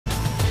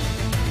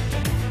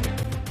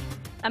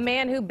A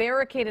man who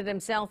barricaded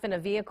himself in a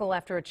vehicle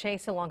after a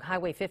chase along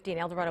Highway 50 in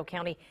El Dorado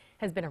County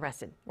has been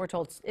arrested. We're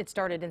told it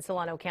started in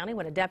Solano County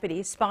when a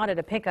deputy spotted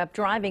a pickup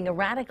driving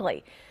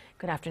erratically.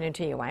 Good afternoon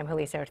to you. I'm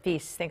Julissa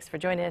Ortiz. Thanks for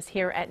joining us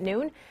here at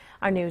noon.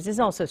 Our news is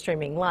also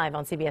streaming live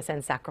on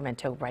CBSN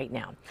Sacramento right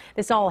now.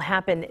 This all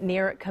happened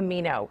near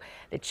Camino.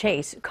 The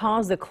chase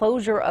caused the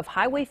closure of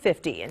Highway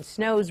 50 and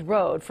Snows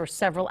Road for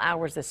several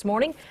hours this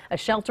morning. A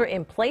shelter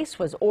in place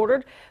was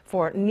ordered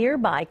for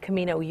nearby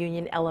Camino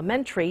Union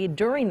Elementary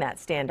during that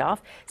standoff.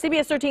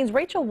 CBS 13's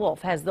Rachel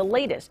Wolf has the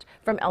latest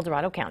from El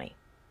Dorado County.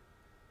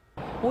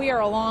 We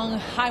are along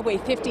Highway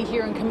 50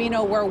 here in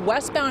Camino, where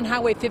westbound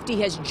Highway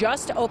 50 has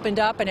just opened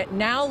up, and it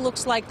now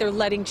looks like they're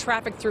letting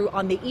traffic through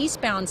on the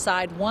eastbound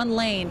side, one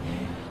lane.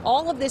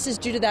 All of this is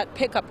due to that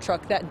pickup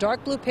truck, that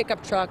dark blue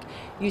pickup truck.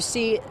 You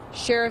see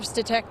sheriff's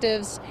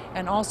detectives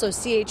and also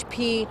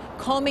CHP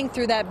combing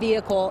through that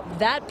vehicle.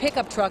 That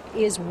pickup truck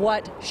is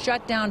what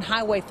shut down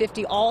Highway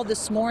 50 all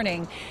this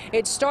morning.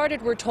 It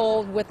started, we're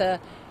told, with a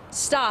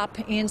stop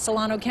in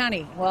Solano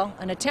County. Well,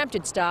 an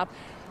attempted stop.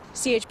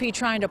 CHP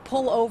trying to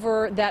pull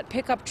over that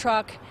pickup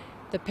truck.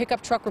 The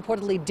pickup truck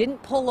reportedly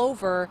didn't pull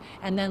over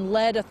and then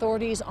led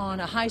authorities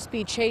on a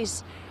high-speed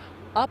chase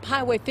up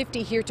Highway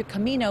 50 here to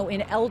Camino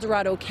in El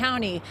Dorado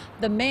County.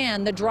 The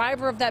man, the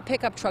driver of that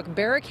pickup truck,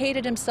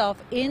 barricaded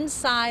himself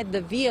inside the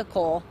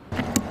vehicle,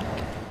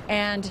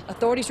 and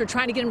authorities were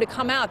trying to get him to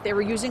come out. They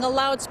were using a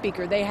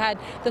loudspeaker. They had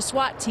the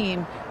SWAT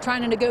team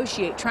trying to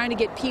negotiate, trying to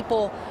get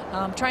people,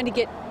 trying to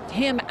get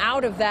him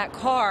out of that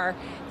car.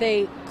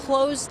 They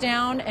closed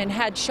down and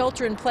had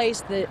shelter in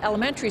place the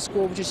elementary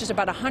school, which is just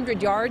about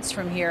 100 yards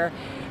from here,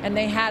 and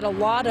they had a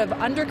lot of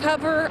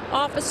undercover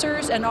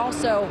officers and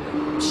also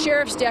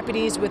sheriff's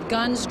deputies with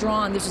guns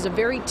drawn. This was a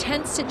very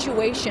tense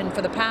situation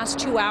for the past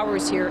 2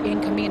 hours here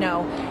in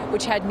Camino,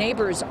 which had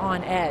neighbors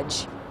on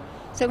edge.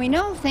 So we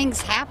know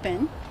things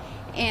happen,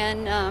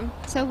 and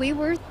so we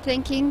were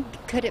thinking,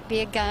 could it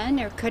be a gun,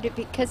 or could it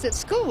be because the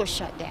school was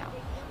shut down?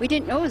 We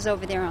didn't know it was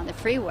over there on the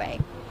freeway.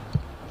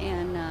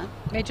 And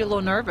made you a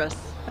little nervous.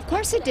 Of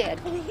course it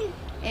did,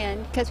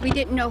 and because we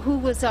didn't know who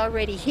was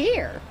already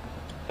here.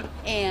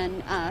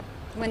 And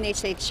when they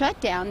said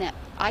shut down, that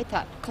I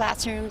thought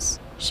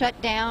classrooms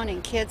shut down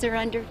and kids are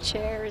under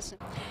chairs.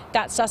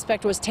 That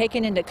suspect was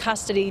taken into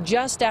custody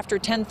just after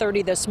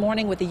 10:30 this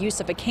morning with the use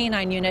of a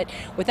canine unit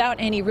without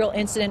any real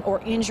incident or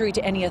injury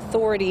to any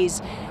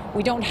authorities.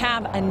 We don't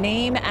have a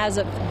name as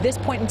of this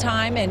point in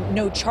time and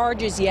no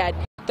charges yet.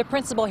 The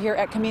principal here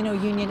at Camino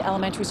Union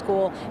Elementary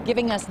School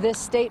giving us this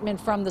statement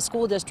from the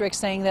school district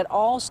saying that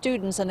all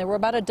students, and there were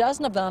about a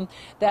dozen of them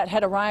that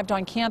had arrived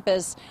on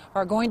campus,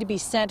 are going to be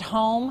sent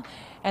home,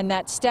 and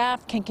that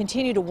staff can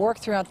continue to work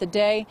throughout the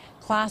day.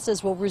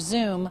 Classes will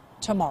resume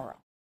tomorrow.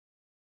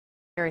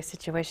 Scary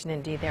situation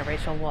indeed there,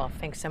 Rachel Wolf.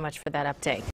 Thanks so much for that update.